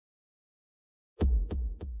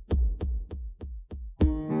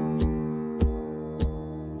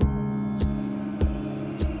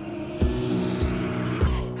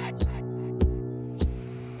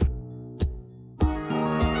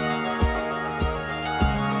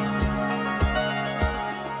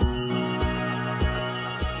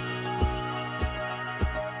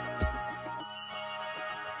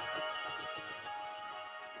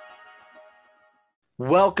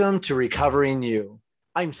Welcome to Recovering You.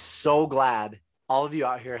 I'm so glad all of you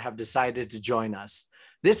out here have decided to join us.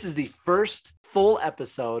 This is the first full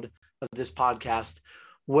episode of this podcast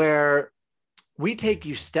where we take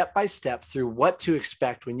you step by step through what to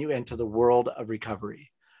expect when you enter the world of recovery.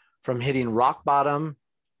 From hitting rock bottom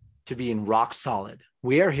to being rock solid,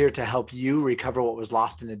 we are here to help you recover what was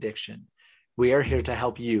lost in addiction. We are here to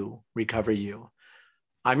help you recover you.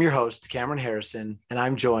 I'm your host, Cameron Harrison, and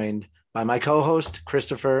I'm joined by my co-host,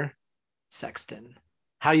 Christopher Sexton.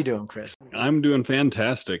 How you doing, Chris? I'm doing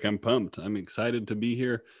fantastic. I'm pumped. I'm excited to be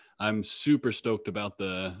here. I'm super stoked about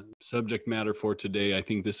the subject matter for today. I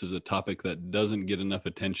think this is a topic that doesn't get enough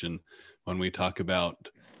attention when we talk about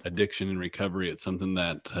addiction and recovery. It's something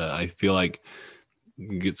that I feel like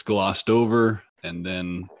gets glossed over, and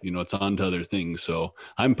then it's on to other things. So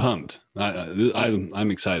I'm pumped. I'm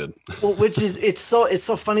excited. Well, it's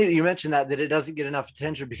so funny that you mentioned that it doesn't get enough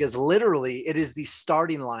attention, because literally it is the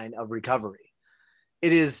starting line of recovery.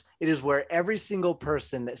 It is where every single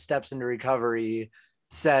person that steps into recovery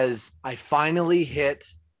says, I finally hit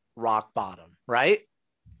rock bottom, right?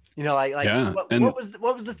 Yeah. What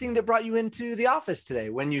was the thing that brought you into the office today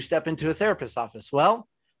when you step into a therapist's office? Well,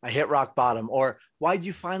 I hit rock bottom. Or why'd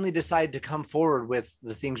you finally decide to come forward with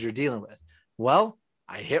the things you're dealing with? Well,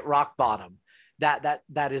 I hit rock bottom. That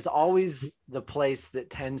is always the place that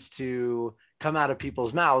tends to come out of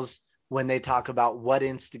people's mouths when they talk about what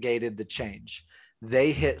instigated the change.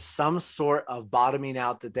 They hit some sort of bottoming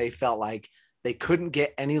out that they felt like they couldn't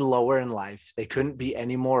get any lower in life. They couldn't be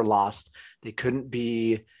any more lost. They couldn't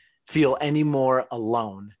feel any more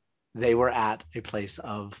alone. They were at a place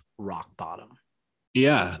of rock bottom.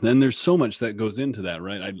 Yeah. Then there's so much that goes into that,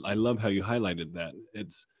 right? I love how you highlighted that.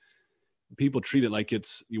 It's people treat it like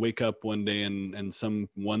it's you wake up one day and some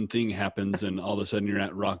one thing happens and all of a sudden you're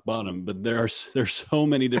at rock bottom. But there's so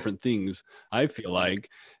many different things, I feel like,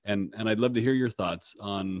 and I'd love to hear your thoughts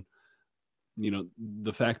on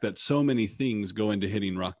the fact that so many things go into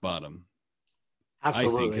hitting rock bottom.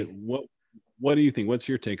 Absolutely. What do you think? What's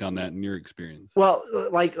your take on that in your experience? Well,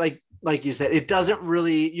 like you said, it doesn't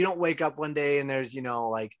really, you don't wake up one day and there's,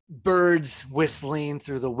 like birds whistling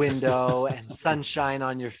through the window and sunshine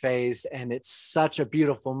on your face. And it's such a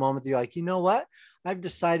beautiful moment that you're like, you know what? I've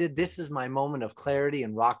decided this is my moment of clarity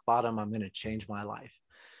and rock bottom. I'm going to change my life.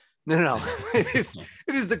 No. It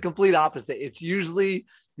is the complete opposite. It's usually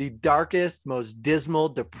the darkest, most dismal,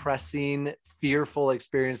 depressing, fearful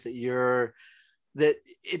experience that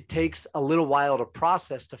it takes a little while to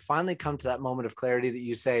process to finally come to that moment of clarity that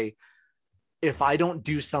you say, if I don't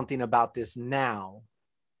do something about this now,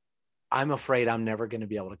 I'm afraid I'm never going to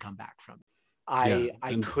be able to come back from it.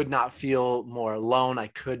 I could not feel more alone. I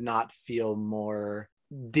could not feel more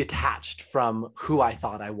detached from who I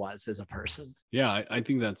thought I was as a person. Yeah, I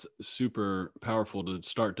think that's super powerful to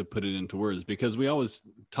start to put it into words, because we always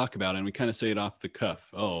talk about it and we kind of say it off the cuff.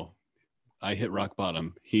 Oh, I hit rock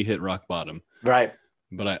bottom. He hit rock bottom. Right.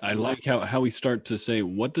 But I like how we start to say,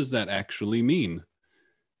 what does that actually mean?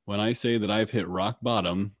 When I say that I've hit rock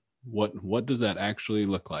bottom, what does that actually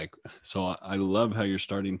look like? So I love how you're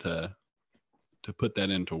starting to put that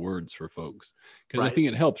into words for folks, because right. I think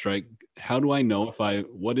it helps, right? How do I know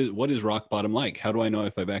what is rock bottom like? How do I know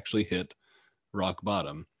if I've actually hit rock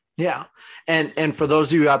bottom? Yeah. And for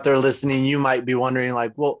those of you out there listening, you might be wondering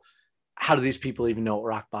like, well, how do these people even know what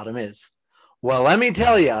rock bottom is? Well, let me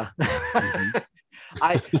tell you,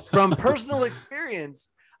 from personal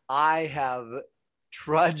experience, I have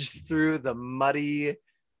trudged through the muddy,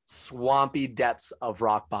 swampy depths of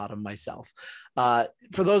rock bottom myself.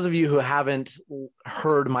 For those of you who haven't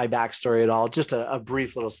heard my backstory at all, just a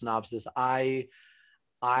brief little synopsis. I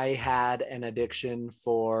had an addiction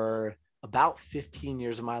for about 15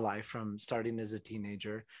 years of my life, from starting as a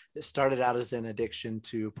teenager. It started out as an addiction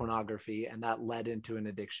to pornography, and that led into an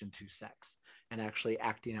addiction to sex and actually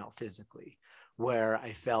acting out physically, where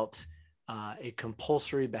I felt a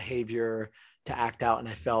compulsory behavior to act out, and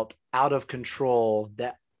I felt out of control,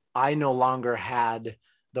 that I no longer had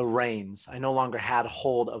the reins. I no longer had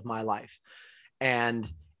hold of my life. And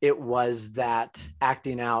it was that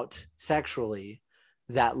acting out sexually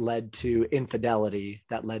that led to infidelity,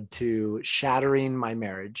 that led to shattering my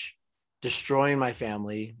marriage, destroying my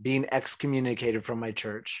family, being excommunicated from my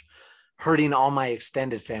church, hurting all my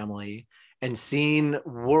extended family, and seeing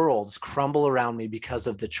worlds crumble around me because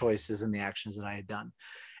of the choices and the actions that I had done.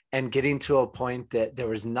 And getting to a point that there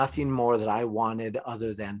was nothing more that I wanted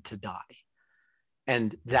other than to die.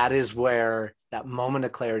 And that is where that moment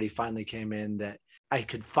of clarity finally came in, that I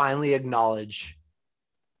could finally acknowledge,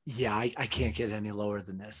 yeah, I can't get any lower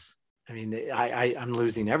than this. I mean, I'm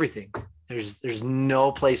losing everything. There's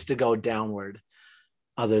no place to go downward.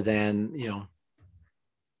 other than,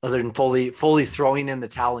 other than fully throwing in the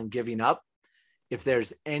towel and giving up. If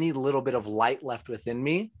there's any little bit of light left within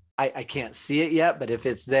me, I can't see it yet, but if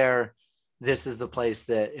it's there, this is the place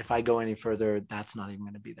that if I go any further, that's not even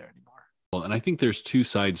going to be there anymore. Well, and I think there's two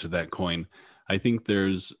sides to that coin. I think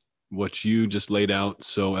there's what you just laid out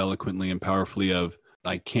so eloquently and powerfully of,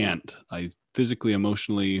 I physically,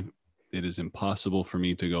 emotionally, it is impossible for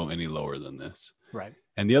me to go any lower than this. Right.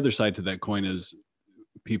 And the other side to that coin is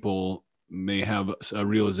people may have a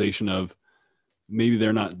realization of, maybe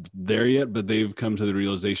they're not there yet, but they've come to the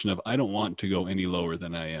realization of, I don't want to go any lower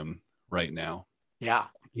than I am right now. Yeah.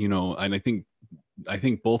 And I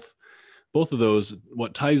think both of those,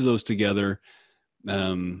 what ties those together,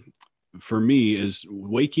 for me, is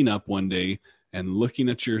waking up one day and looking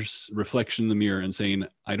at your reflection in the mirror and saying,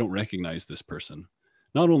 I don't recognize this person.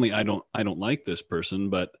 Not only I don't like this person,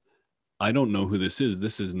 but I don't know who this is.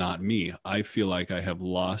 This is not me. I feel like I have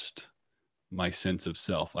lost my sense of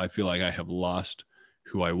self. I feel like I have lost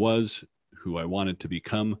who I was, who I wanted to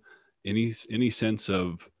become. Any sense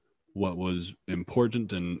of what was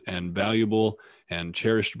important and valuable and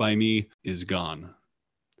cherished by me is gone.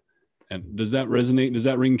 And does that resonate? Does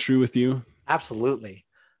that ring true with you? Absolutely.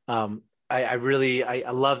 I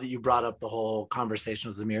love that you brought up the whole conversation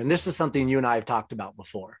with the mirror. And this is something you and I have talked about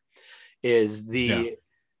before, is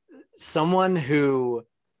someone who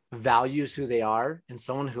values who they are and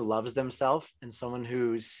someone who loves themselves and someone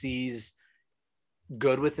who sees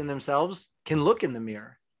good within themselves can look in the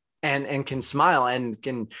mirror and can smile and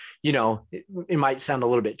can, it might sound a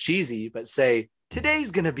little bit cheesy, but say,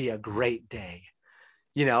 today's going to be a great day,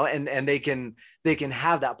 and they can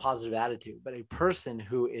have that positive attitude. But a person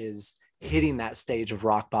who is hitting that stage of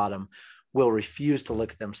rock bottom will refuse to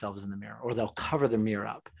look at themselves in the mirror, or they'll cover the mirror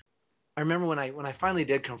up. I remember when I finally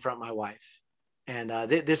did confront my wife, and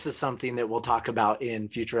this is something that we'll talk about in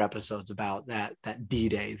future episodes about that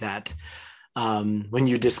D-Day, that when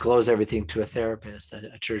you disclose everything to a therapist,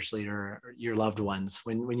 a church leader, or your loved ones,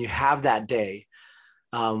 when you have that day,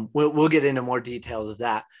 we'll get into more details of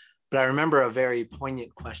that. But I remember a very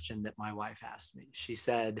poignant question that my wife asked me. She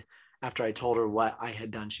said, after I told her what I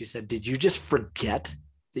had done, she said, "Did you just forget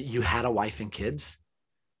that you had a wife and kids?"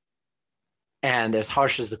 And as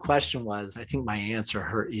harsh as the question was, I think my answer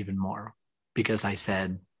hurt even more, because I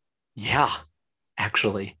said, yeah,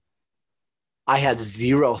 actually, I had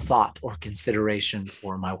zero thought or consideration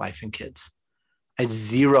for my wife and kids. I had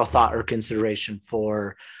zero thought or consideration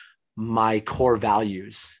for my core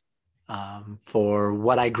values, for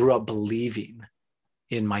what I grew up believing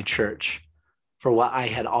in my church, for what I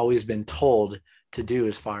had always been told to do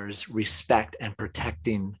as far as respect and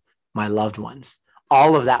protecting my loved ones.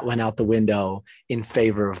 All of that went out the window in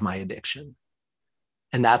favor of my addiction.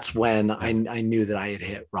 And that's when I knew that I had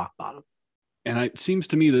hit rock bottom. And it seems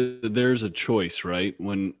to me that there's a choice, right?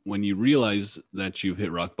 When you realize that you've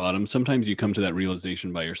hit rock bottom, sometimes you come to that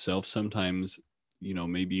realization by yourself. Sometimes,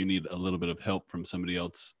 maybe you need a little bit of help from somebody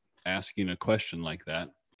else asking a question like that.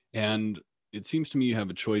 And it seems to me you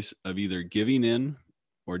have a choice of either giving in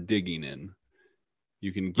or digging in.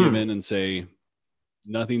 You can give in and say,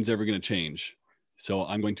 nothing's ever going to change, so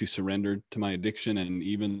I'm going to surrender to my addiction, and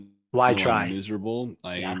even why though try? I'm miserable,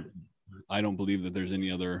 I don't believe that there's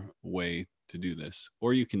any other way to do this.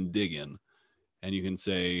 Or you can dig in and you can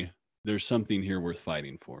say, there's something here worth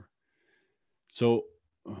fighting for. So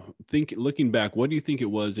looking back, what do you think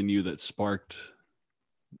it was in you that sparked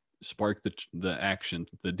the action,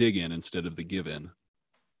 the dig in instead of the give in?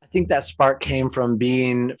 I think that spark came from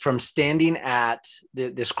standing at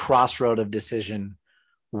this crossroad of decision,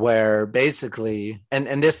 where basically,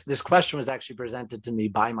 and this question was actually presented to me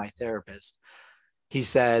by my therapist. He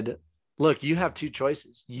said, look, you have two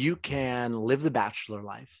choices. You can live the bachelor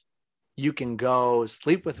life. You can go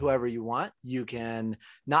sleep with whoever you want. You can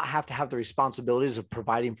not have to have the responsibilities of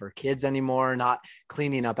providing for kids anymore, not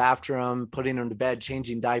cleaning up after them, putting them to bed,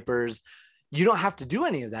 changing diapers. You don't have to do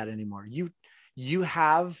any of that anymore. You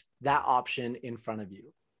have that option in front of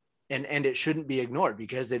you. And it shouldn't be ignored,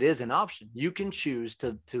 because it is an option. You can choose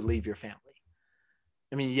to leave your family.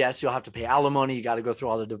 I mean, yes, you'll have to pay alimony. You got to go through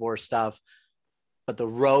all the divorce stuff. But the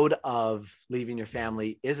road of leaving your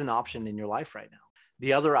family is an option in your life right now.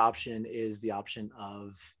 The other option is the option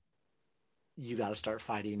of, you got to start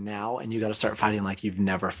fighting now, and you got to start fighting like you've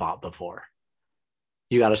never fought before.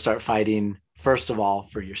 You got to start fighting, first of all,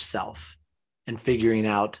 for yourself and figuring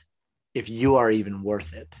out if you are even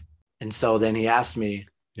worth it. And so then he asked me,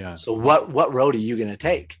 so what road are you going to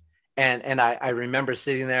take? And I remember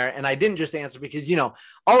sitting there, and I didn't just answer because,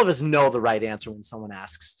 all of us know the right answer when someone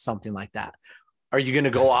asks something like that. Are you going to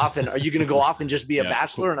go off and just be a Yeah,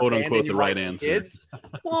 bachelor and quote abandon unquote your the right wife and answer. kids?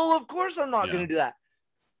 Well, of course I'm not Yeah. going to do that.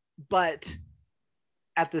 But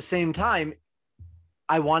at the same time,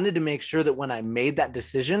 I wanted to make sure that when I made that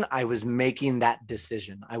decision, I was making that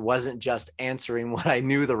decision. I wasn't just answering what I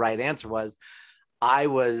knew the right answer was. I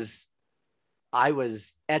was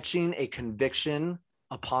etching a conviction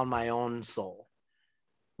upon my own soul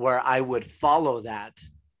where I would follow that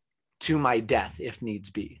to my death if needs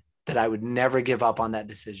be, that I would never give up on that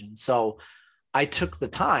decision. So I took the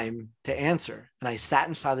time to answer, and I sat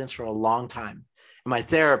in silence for a long time. And my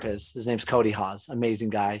therapist, his name's Cody Hawes, amazing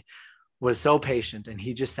guy, was so patient, and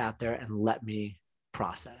he just sat there and let me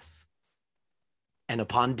process. And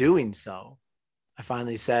upon doing so, I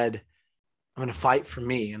finally said, I'm going to fight for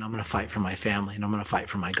me, and I'm going to fight for my family, and I'm going to fight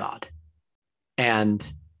for my God.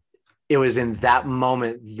 And it was in that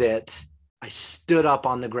moment that I stood up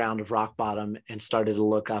on the ground of rock bottom and started to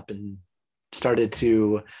look up and started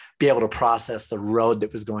to be able to process the road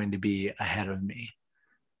that was going to be ahead of me,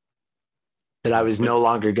 that I was no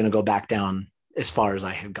longer going to go back down as far as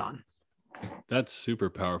I had gone. That's super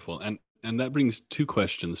powerful. And that brings two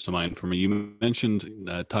questions to mind for me. You mentioned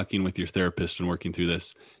talking with your therapist and working through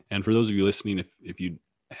this. And for those of you listening, if you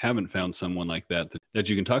haven't found someone like that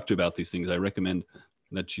you can talk to about these things, I recommend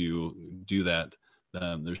that you do that.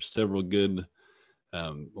 There's several good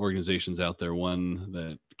organizations out there. One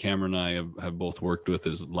that Cameron and I have both worked with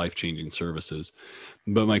is Life Changing Services.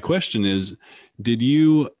 But my question is, had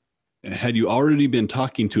you already been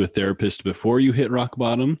talking to a therapist before you hit rock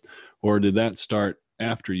bottom, or did that start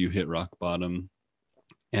after you hit rock bottom?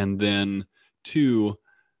 And then two,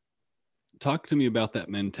 talk to me about that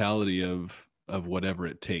mentality of whatever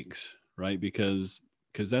it takes, right? Because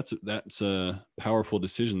that's a powerful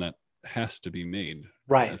decision that has to be made,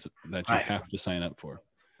 right? That you have to sign up for.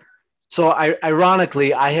 So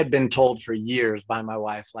ironically, I had been told for years by my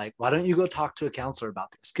wife, like, why don't you go talk to a counselor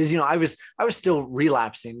about this? Because, I was still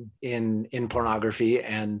relapsing in pornography,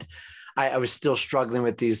 and I was still struggling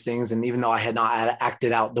with these things. And even though I had not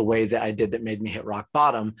acted out the way that I did that made me hit rock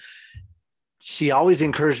bottom, she always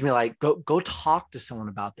encouraged me, like, go talk to someone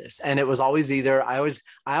about this. And it was always either, I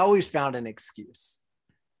always found an excuse.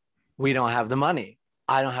 We don't have the money.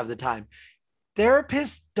 I don't have the time.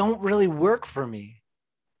 Therapists don't really work for me.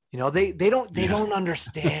 They don't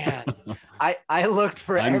understand. I looked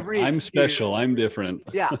for every excuse. I'm special. I'm different.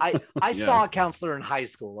 Yeah. I saw a counselor in high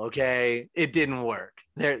school. Okay. It didn't work.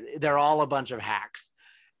 They're all a bunch of hacks.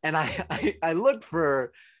 And I looked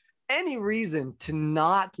for any reason to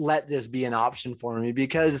not let this be an option for me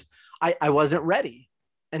because I wasn't ready.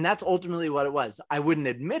 And that's ultimately what it was. I wouldn't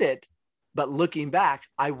admit it, but looking back,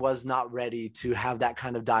 I was not ready to have that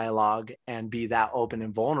kind of dialogue and be that open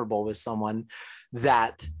and vulnerable with someone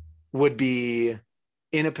that would be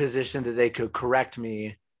in a position that they could correct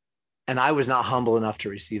me. And I was not humble enough to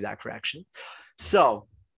receive that correction. So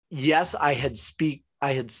yes, I had spoken.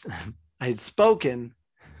 We're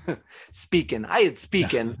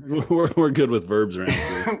good with verbs around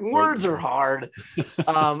here. Words are hard.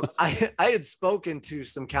 I had spoken to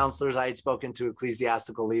some counselors. I had spoken to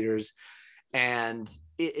ecclesiastical leaders, and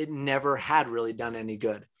it never had really done any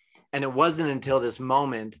good. And it wasn't until this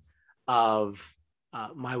moment of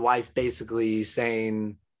my wife basically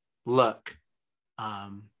saying, look, I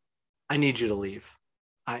need you to leave.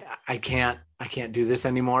 I can't do this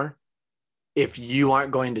anymore. If you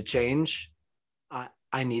aren't going to change,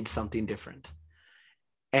 I need something different.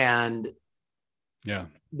 And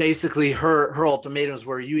basically her ultimatums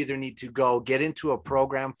were, you either need to go get into a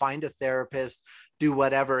program, find a therapist, do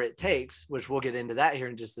whatever it takes, which we'll get into that here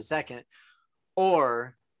in just a second,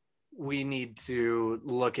 or we need to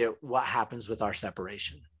look at what happens with our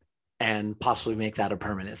separation and possibly make that a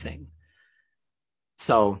permanent thing.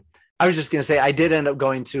 So I was just going to say, I did end up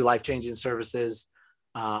going to Life Changing Services.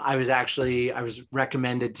 I was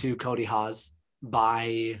recommended to Cody Hawes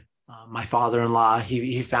by my father-in-law.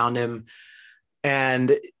 He found him,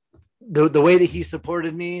 and the way that he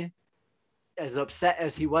supported me, as upset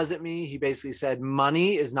as he was at me, he basically said,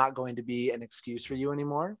 money is not going to be an excuse for you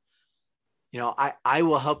anymore. I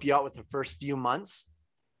will help you out with the first few months,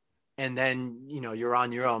 and then, you're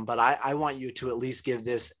on your own, but I want you to at least give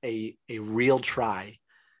this a real try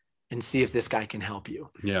and see if this guy can help you.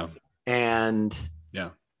 Yeah. And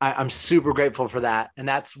I'm super grateful for that. And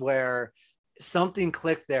that's where something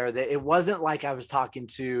clicked there, that it wasn't like I was talking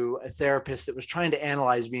to a therapist that was trying to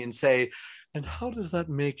analyze me and say, and how does that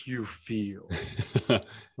make you feel? They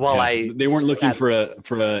weren't looking for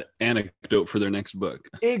a anecdote for their next book.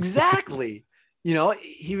 Exactly.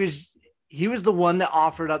 He was the one that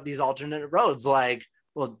offered up these alternate roads. Like,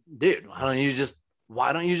 well, dude, why don't you just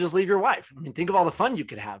why don't you just leave your wife? I mean, think of all the fun you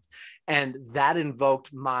could have. And that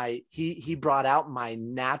invoked he brought out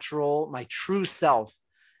my true self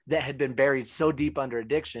that had been buried so deep under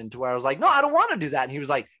addiction, to where I was like, no, I don't want to do that. And he was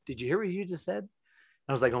like, did you hear what you just said?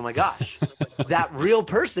 I was like, oh my gosh, that real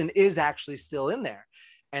person is actually still in there.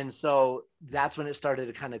 And so that's when it started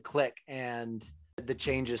to kind of click, and the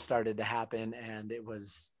changes started to happen, and it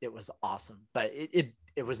was awesome. But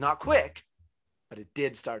it was not quick, but it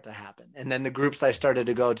did start to happen. And then the groups I started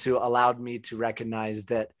to go to allowed me to recognize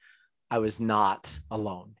that I was not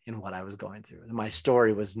alone in what I was going through. My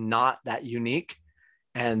story was not that unique,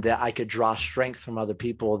 and that I could draw strength from other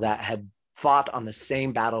people that had fought on the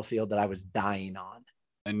same battlefield that I was dying on.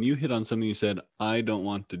 And you hit on something. You said, I don't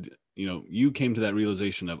want to, you came to that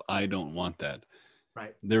realization of, I don't want that.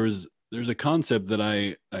 Right. There's a concept that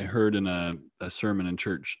I heard in a sermon in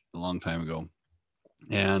church a long time ago.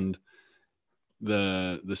 And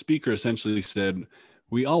the speaker essentially said,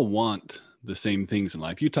 we all want the same things in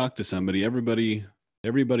life. You talk to somebody,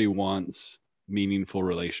 everybody wants meaningful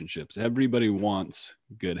relationships. Everybody wants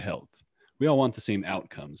good health. We all want the same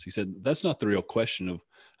outcomes. He said, that's not the real question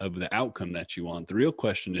of the outcome that you want. The real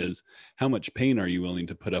question is, how much pain are you willing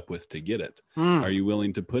to put up with to get it? Are you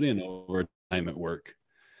willing to put in overtime at work?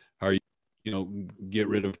 Are you, get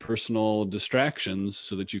rid of personal distractions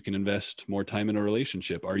so that you can invest more time in a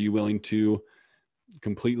relationship? Are you willing to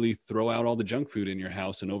completely throw out all the junk food in your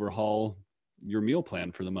house and overhaul your meal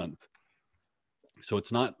plan for the month? So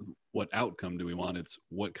it's not what outcome do we want, it's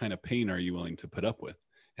what kind of pain are you willing to put up with?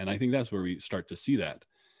 And I think that's where we start to see that.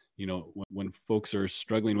 When folks are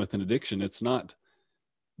struggling with an addiction, it's not,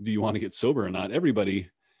 do you want to get sober or not?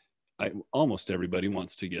 Almost everybody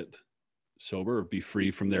wants to get sober or be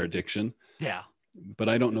free from their addiction. Yeah. But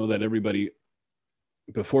I don't know that everybody,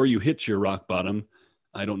 before you hit your rock bottom,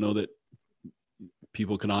 I don't know that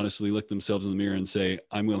people can honestly look themselves in the mirror and say,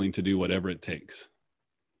 I'm willing to do whatever it takes.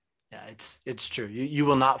 Yeah, it's true. You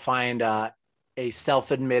will not find a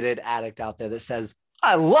self-admitted addict out there that says,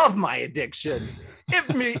 I love my addiction.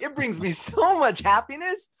 It brings me so much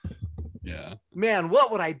happiness. Yeah. Man,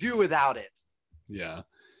 what would I do without it? Yeah.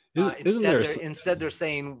 Instead, they're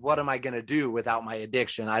saying, what am I going to do without my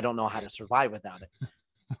addiction? I don't know how to survive without it.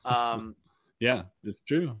 Yeah, it's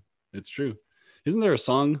true. It's true. Isn't there a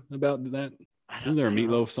song about that? Isn't there a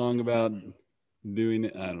Meatloaf song about doing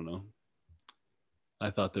it? I don't know. I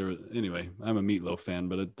thought there was, anyway, I'm a Meatloaf fan,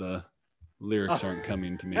 but the lyrics aren't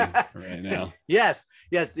coming to me right now. Yes.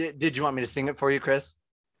 Did you want me to sing it for you, Chris?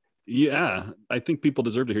 Yeah, I think people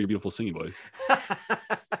deserve to hear your beautiful singing voice.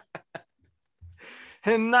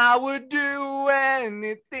 And I would do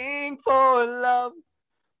anything for love,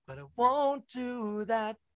 but I won't do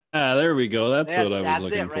that. There we go. That's what I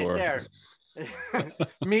was looking for. That's it right there.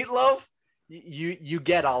 Meatloaf, you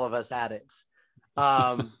get all of us addicts.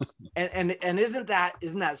 And isn't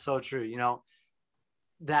that so true?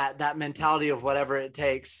 That mentality of whatever it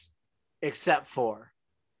takes, except for,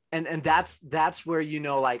 and that's where,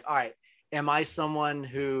 like, all right, am I someone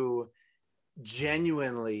who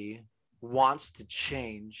genuinely wants to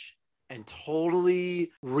change and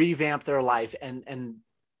totally revamp their life and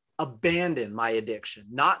abandon my addiction,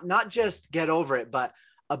 not just get over it, but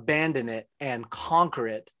abandon it and conquer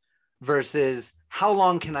it, versus how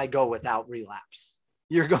long can I go without relapse?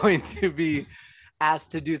 You're going to be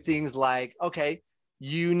asked to do things like, okay,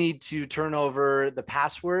 you need to turn over the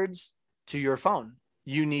passwords to your phone.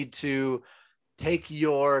 You need to take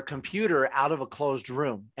your computer out of a closed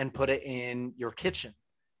room and put it in your kitchen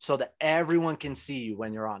so that everyone can see you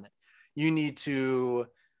when you're on it. You need to,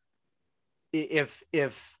 if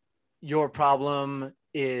your problem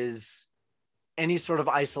is any sort of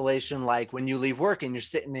isolation, like when you leave work and you're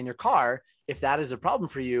sitting in your car, if that is a problem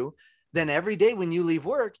for you, then every day when you leave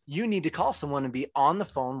work, you need to call someone and be on the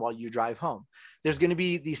phone while you drive home. There's going to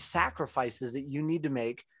be these sacrifices that you need to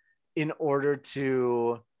make in order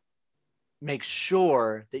to make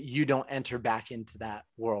sure that you don't enter back into that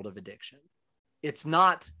world of addiction. It's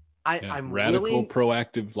not, I'm radical, willing,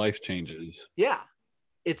 proactive life changes. Yeah.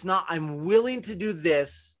 It's not, I'm willing to do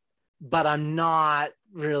this, but I'm not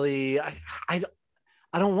really, I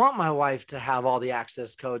don't want my wife to have all the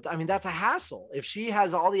access codes. I mean, that's a hassle. If she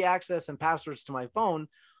has all the access and passwords to my phone,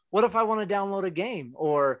 what if I want to download a game?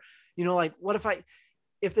 Or, like, what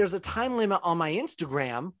if there's a time limit on my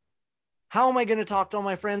Instagram, how am I going to talk to all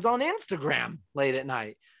my friends on Instagram late at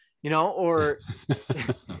night? Or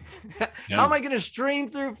how am I going to stream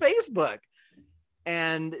through Facebook?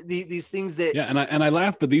 And these things that, and I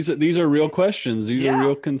laugh, but these are real questions. These are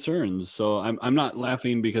real concerns. So I'm not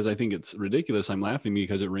laughing because I think it's ridiculous. I'm laughing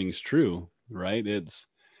because it rings true, right? It's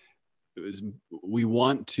we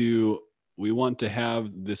want to we want to have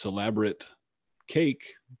this elaborate cake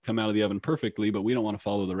come out of the oven perfectly, but we don't want to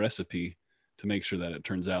follow the recipe to make sure that it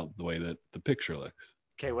turns out the way that the picture looks.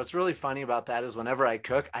 Okay, what's really funny about that is whenever I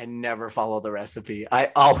cook, I never follow the recipe.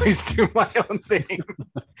 I always do my own thing.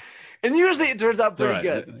 And usually it turns out pretty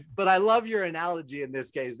good. But I love your analogy in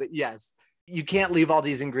this case that yes, you can't leave all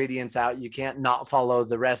these ingredients out. You can't not follow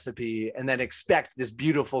the recipe and then expect this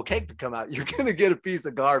beautiful cake to come out. You're going to get a piece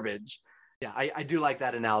of garbage. Yeah, I do like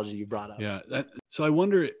that analogy you brought up. Yeah. So I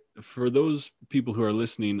wonder, for those people who are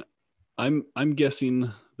listening, I'm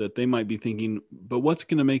guessing that they might be thinking, but what's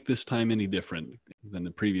going to make this time any different than the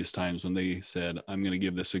previous times when they said, I'm going to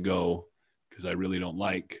give this a go because I really don't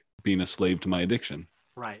like being a slave to my addiction?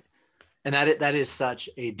 Right. And that is such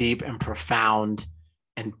a deep and profound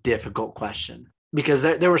and difficult question, because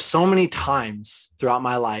there were so many times throughout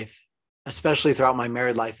my life, especially throughout my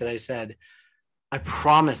married life, that I said, I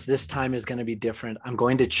promise this time is going to be different. I'm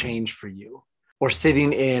going to change for you. Or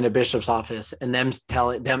sitting in a bishop's office and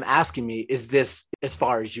them asking me, is this as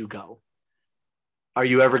far as you go? Are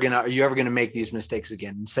you ever going to make these mistakes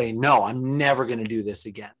again? And saying, no, I'm never going to do this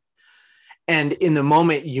again. And in the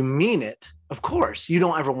moment you mean it, of course, you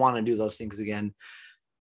don't ever want to do those things again.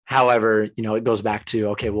 However, it goes back to,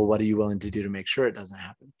 okay, well, what are you willing to do to make sure it doesn't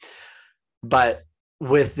happen? But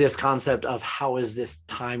with this concept of how is this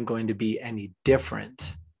time going to be any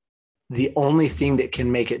different? The only thing that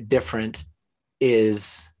can make it different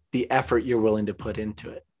is the effort you're willing to put into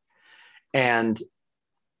it. And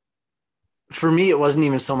for me, it wasn't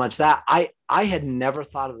even so much that I had never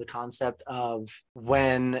thought of the concept of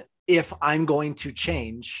if I'm going to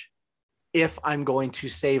change, if I'm going to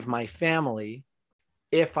save my family,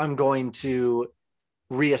 if I'm going to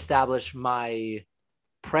reestablish my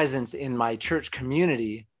presence in my church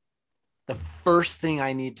community, the first thing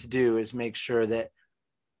I need to do is make sure that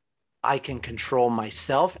I can control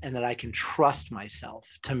myself and that I can trust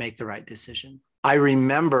myself to make the right decision. I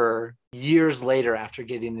remember years later, after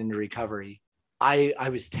getting into recovery, I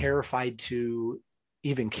was terrified to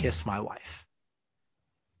even kiss my wife.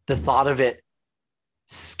 The thought of it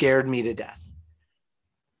scared me to death,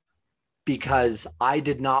 because I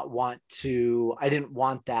didn't want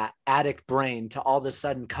that addict brain to all of a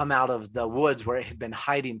sudden come out of the woods where it had been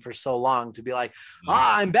hiding for so long to be like,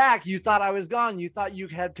 I'm back. You thought I was gone. You thought you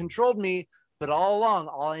had controlled me. But all along,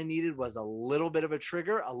 all I needed was a little bit of a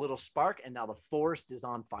trigger, a little spark, and now the forest is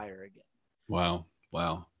on fire again.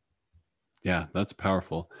 Wow. Yeah, that's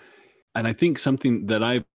powerful. And I think something that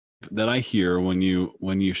I hear when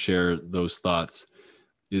you share those thoughts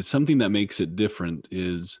is something that makes it different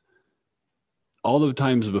is all the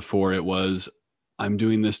times before it was, I'm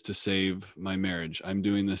doing this to save my marriage. I'm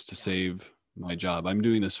doing this to save my job. I'm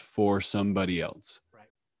doing this for somebody else. Right.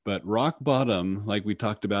 But rock bottom, like we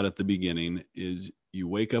talked about at the beginning, is you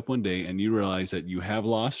wake up one day and you realize that you have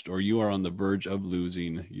lost or you are on the verge of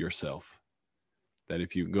losing yourself. That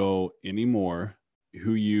if you go anymore,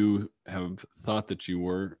 who you have thought that you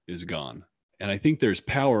were is gone. And I think there's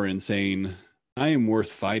power in saying, I am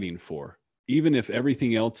worth fighting for. Even if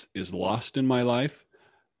everything else is lost in my life,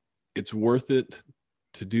 it's worth it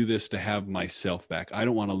to do this to have myself back. I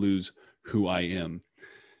don't want to lose who I am.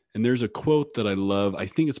 And there's a quote that I love. I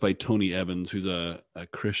think it's by Tony Evans, who's a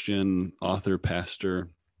Christian author, pastor.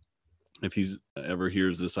 If he ever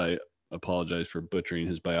hears this, I apologize for butchering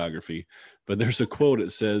his biography. But there's a quote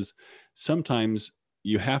that says, sometimes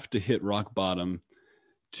you have to hit rock bottom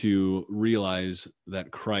to realize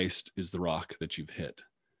that Christ is the rock that you've hit.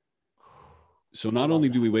 So not only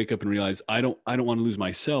do we wake up and realize I don't want to lose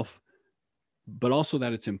myself, but also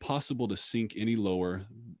that it's impossible to sink any lower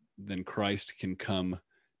than Christ can come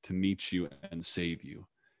to meet you and save you.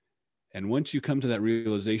 And once you come to that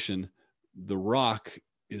realization, the rock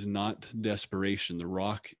is not desperation. The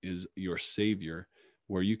rock is your savior,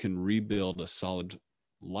 where you can rebuild a solid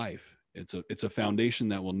life. It's a foundation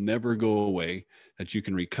that will never go away, that you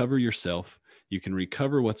can recover yourself, you can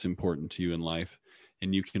recover what's important to you in life,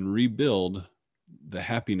 and you can rebuild the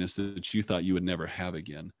happiness that you thought you would never have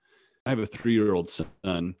again. I have a 3-year-old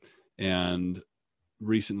son, and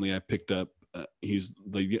recently I picked up, he's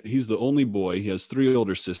the only boy. He has 3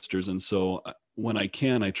 older sisters. And so when I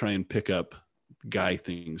can, I try and pick up guy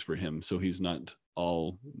things for him, so he's not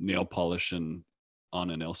all nail polish and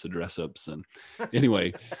Anna and Elsa dress ups. And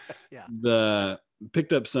anyway,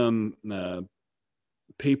 picked up some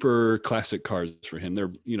paper classic cars for him.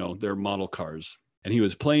 They're model cars. And he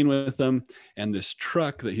was playing with them, and this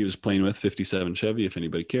truck that he was playing with, 57 Chevy, if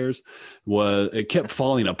anybody cares, it kept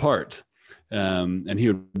falling apart. And he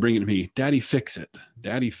would bring it to me, Daddy, fix it.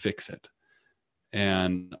 Daddy, fix it.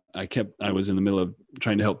 And I was in the middle of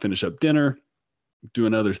trying to help finish up dinner,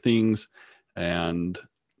 doing other things.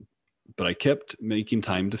 But I kept making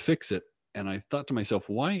time to fix it. And I thought to myself,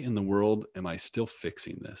 why in the world am I still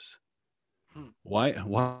fixing this? Why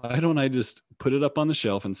don't I just put it up on the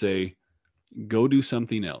shelf and say, go do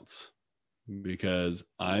something else because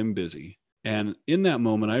I'm busy? And in that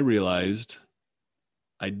moment, I realized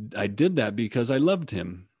I did that because I loved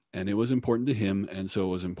him and it was important to him. And so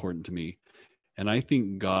it was important to me. And I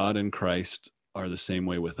think God and Christ are the same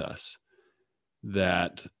way with us,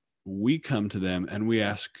 that we come to them and we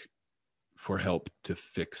ask for help to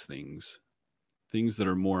fix things that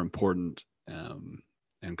are more important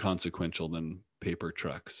and consequential than paper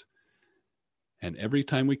trucks. And every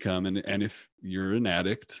time we come, and if you're an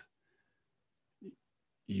addict,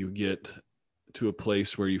 you get to a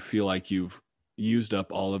place where you feel like you've used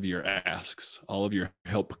up all of your asks, all of your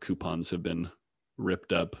help coupons have been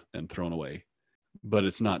ripped up and thrown away. But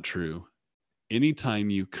it's not true. Anytime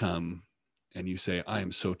you come and you say, I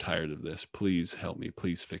am so tired of this, please help me,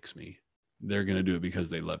 please fix me, they're going to do it because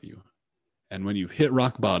they love you. And when you hit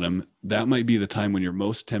rock bottom, that might be the time when you're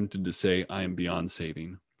most tempted to say, I am beyond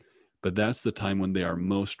saving. But that's the time when they are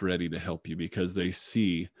most ready to help you, because they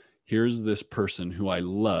see, here's this person who I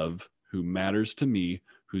love, who matters to me,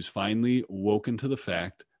 who's finally woken to the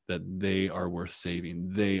fact that they are worth saving.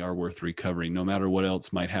 They are worth recovering. No matter what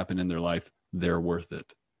else might happen in their life, they're worth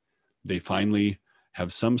it. They finally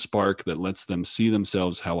have some spark that lets them see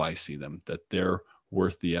themselves how I see them, that they're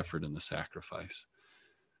worth the effort and the sacrifice.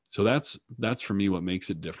 So that's for me what makes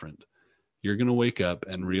it different. You're going to wake up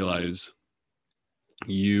and realize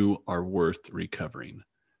you are worth recovering.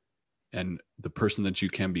 And the person that you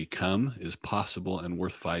can become is possible and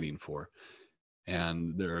worth fighting for.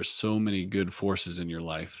 And there are so many good forces in your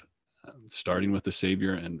life, starting with the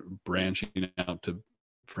Savior and branching out to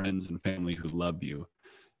friends and family who love you,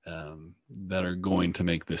 that are going to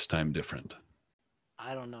make this time different.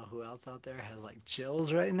 I don't know who else out there has like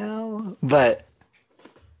chills right now, but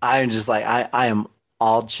I'm just like, I am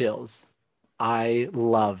all chills. I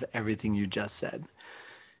love everything you just said.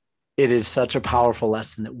 It is such a powerful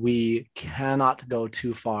lesson that we cannot go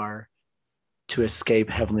too far to escape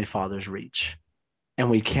Heavenly Father's reach. And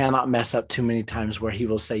we cannot mess up too many times where he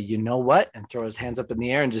will say, you know what? And throw his hands up in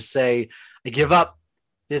the air and just say, I give up.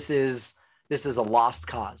 This is a lost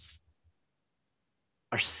cause.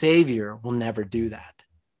 Our Savior will never do that.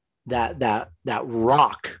 That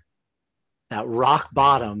rock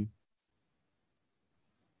bottom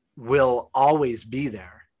will always be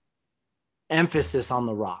there. Emphasis on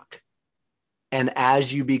the rock. And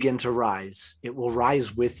as you begin to rise, it will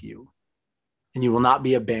rise with you and you will not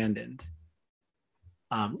be abandoned.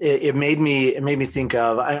 It made me think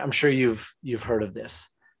of, I'm sure you've heard of this,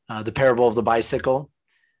 the parable of the bicycle,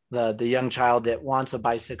 the young child that wants a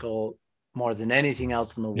bicycle more than anything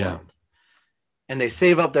else in the world. Yeah. And they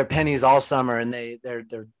save up their pennies all summer, and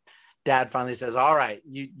their dad finally says, all right,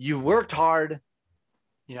 you worked hard,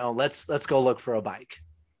 let's go look for a bike.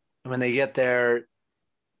 And when they get there,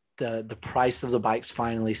 the price of the bikes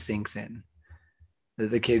finally sinks in.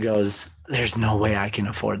 The kid goes, there's no way I can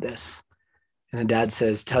afford this. And the dad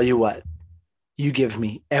says, tell you what, you give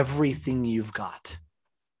me everything you've got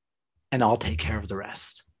and I'll take care of the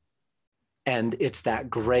rest. And it's that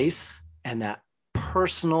grace and that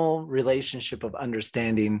personal relationship of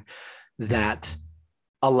understanding that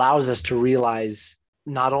allows us to realize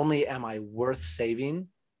not only am I worth saving,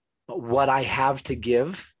 but what I have to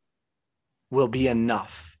give will be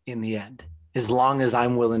enough in the end, as long as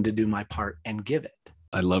I'm willing to do my part and give it.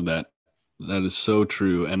 I love that. That is so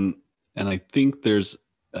true. And I think there's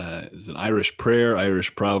is an Irish prayer,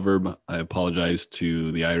 Irish proverb. I apologize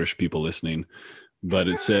to the Irish people listening, but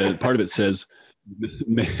it says, part of it says,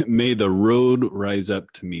 may the road rise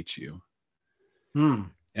up to meet you.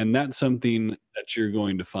 And that's something that you're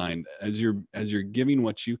going to find as you're giving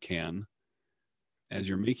what you can, as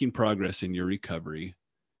you're making progress in your recovery.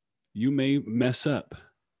 You may mess up,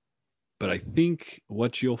 but I think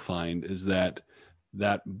what you'll find is that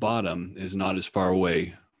bottom is not as far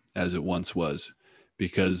away as it once was,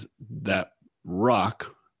 because that rock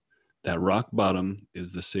bottom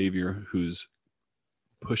is the Savior who's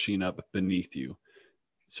pushing up beneath you.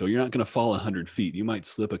 So you're not going to fall 100 feet. You might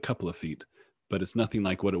slip a couple of feet, but it's nothing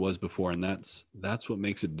like what it was before. And that's what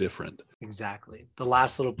makes it different. Exactly. The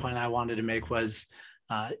last little point I wanted to make was,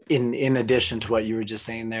 in addition to what you were just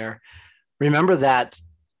saying there, remember that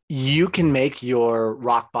you can make your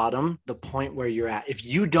rock bottom the point where you're at. If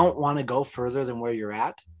you don't want to go further than where you're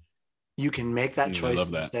at, you can make that choice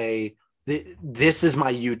and say, this is my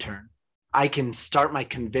U-turn. I can start my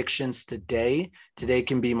convictions today. Today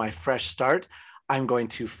can be my fresh start. I'm going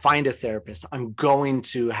to find a therapist. I'm going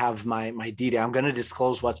to have my D-Day. I'm going to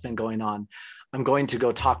disclose what's been going on. I'm going to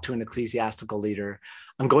go talk to an ecclesiastical leader.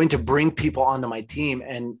 I'm going to bring people onto my team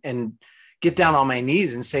and get down on my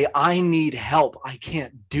knees and say, I need help. I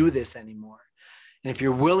can't do this anymore. And if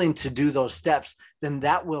you're willing to do those steps, then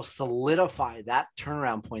that will solidify that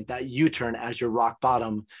turnaround point, that U-turn as your rock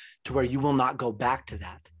bottom, to where you will not go back to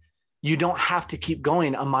that. You don't have to keep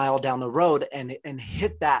going a mile down the road and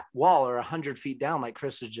hit that wall or 100 feet down, like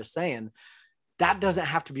Chris was just saying. That doesn't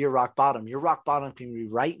have to be your rock bottom. Your rock bottom can be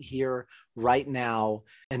right here, right now.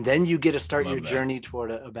 And then you get to start your journey toward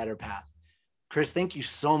a better path. Chris, thank you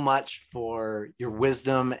so much for your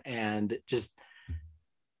wisdom, and just,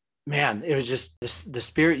 man, it was just the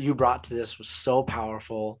spirit you brought to this was so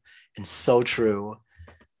powerful and so true.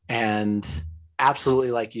 And absolutely,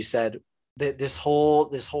 like you said, this whole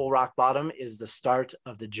rock bottom is the start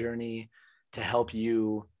of the journey to help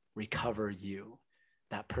you recover you.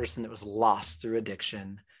 That person that was lost through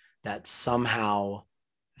addiction, that somehow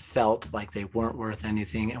felt like they weren't worth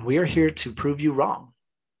anything. And we are here to prove you wrong.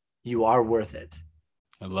 You are worth it.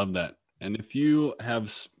 I love that. And if you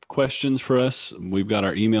have questions for us, we've got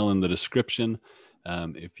our email in the description.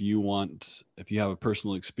 If you have a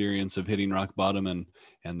personal experience of hitting rock bottom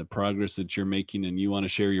and the progress that you're making, and you want to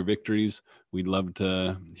share your victories, we'd love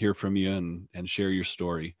to hear from you and share your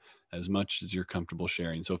story as much as you're comfortable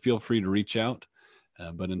sharing. So feel free to reach out.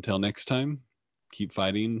 But until next time, keep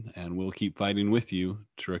fighting, and we'll keep fighting with you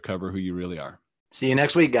to recover who you really are. See you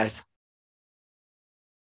next week, guys.